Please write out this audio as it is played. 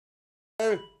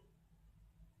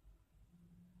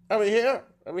Are we here?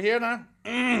 Are we here now?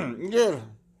 Good.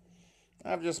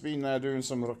 I've just been doing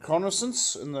some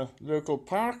reconnaissance in the local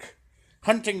park,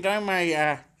 hunting down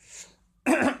my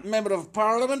member of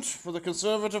parliament for the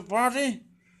Conservative Party,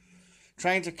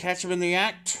 trying to catch him in the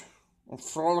act of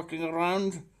frolicking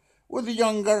around with the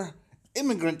younger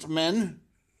immigrant men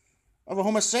of a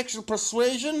homosexual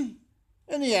persuasion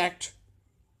in the act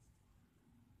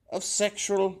of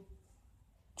sexual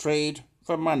trade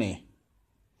for money.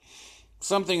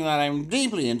 Something that I'm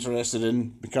deeply interested in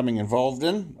becoming involved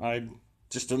in. I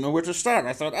just don't know where to start.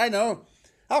 I thought, I know,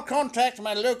 I'll contact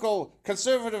my local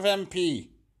Conservative MP.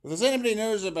 If there's anybody who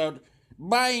knows about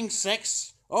buying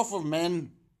sex off of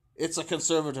men, it's a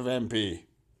Conservative MP.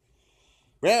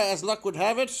 Well, as luck would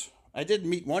have it, I did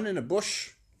meet one in a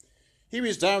bush. He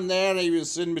was down there, he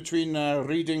was in between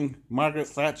reading Margaret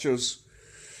Thatcher's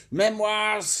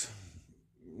memoirs,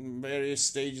 various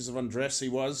stages of undress he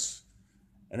was.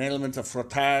 An element of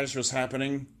frottage was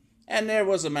happening, and there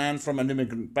was a man from an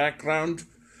immigrant background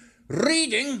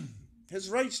reading his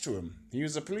rights to him. He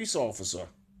was a police officer.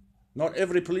 Not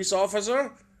every police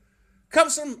officer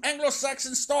comes from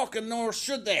Anglo-Saxon stock, and nor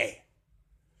should they.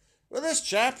 Well, this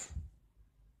chap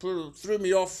threw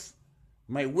me off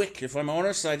my wick, if I'm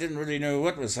honest. I didn't really know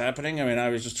what was happening. I mean, I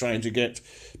was just trying to get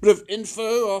a bit of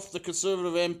info off the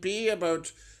Conservative MP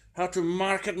about how to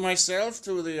market myself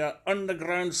to the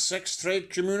underground sex trade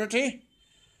community.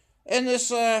 And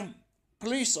this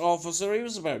police officer, he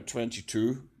was about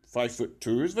 22, 5'2".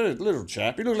 He was a very little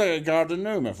chap. He looked like a garden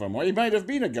gnome, if I'm honest. He might have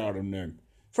been a garden gnome.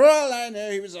 For all I know,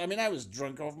 I was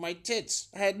drunk off my tits.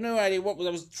 I had no idea what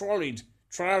I was trolleyed,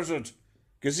 trousered,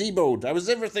 gazeboed. I was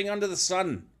everything under the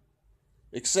sun,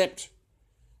 except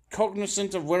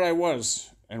cognizant of where I was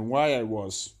and why I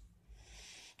was.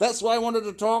 That's why I wanted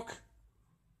to talk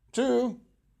to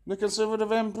the Conservative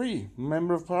MP,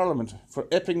 Member of Parliament, for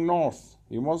Epping North,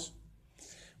 he was,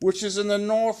 which is in the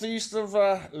northeast of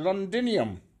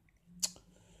Londinium.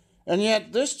 And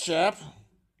yet this chap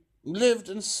lived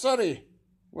in Surrey.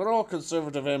 We're all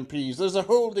Conservative MPs. There's a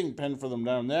holding pen for them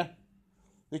down there.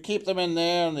 They keep them in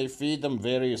there and they feed them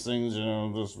various things,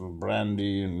 just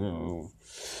brandy and,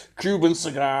 Cuban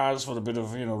cigars for a bit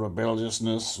of,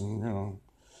 rebelliousness and,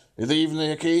 even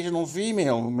the occasional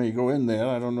female may go in there.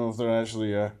 I don't know if they're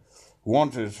actually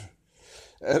wanted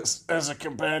as a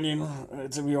companion,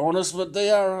 to be honest, but they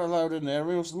are allowed in there,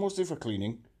 mostly for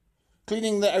cleaning.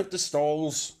 Cleaning out the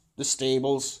stalls, the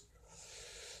stables.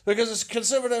 Because as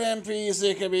Conservative MPs,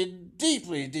 they can be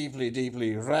deeply, deeply,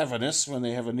 deeply ravenous when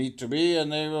they have a need to be,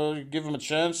 and they will give them a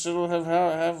chance to have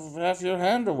half your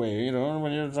hand away,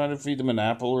 when you're trying to feed them an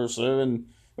apple or so. And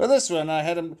well, this one, I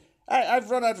had him. I've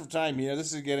run out of time here.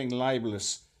 This is getting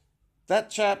libelous. That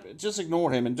chap, just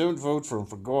ignore him and don't vote for him,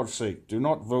 for God's sake. Do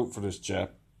not vote for this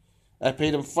chap. I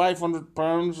paid him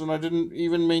 £500 and I didn't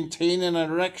even maintain an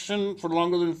erection for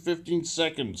longer than 15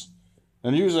 seconds.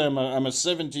 And usually I'm a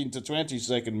 17 to 20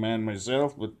 second man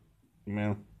myself, but,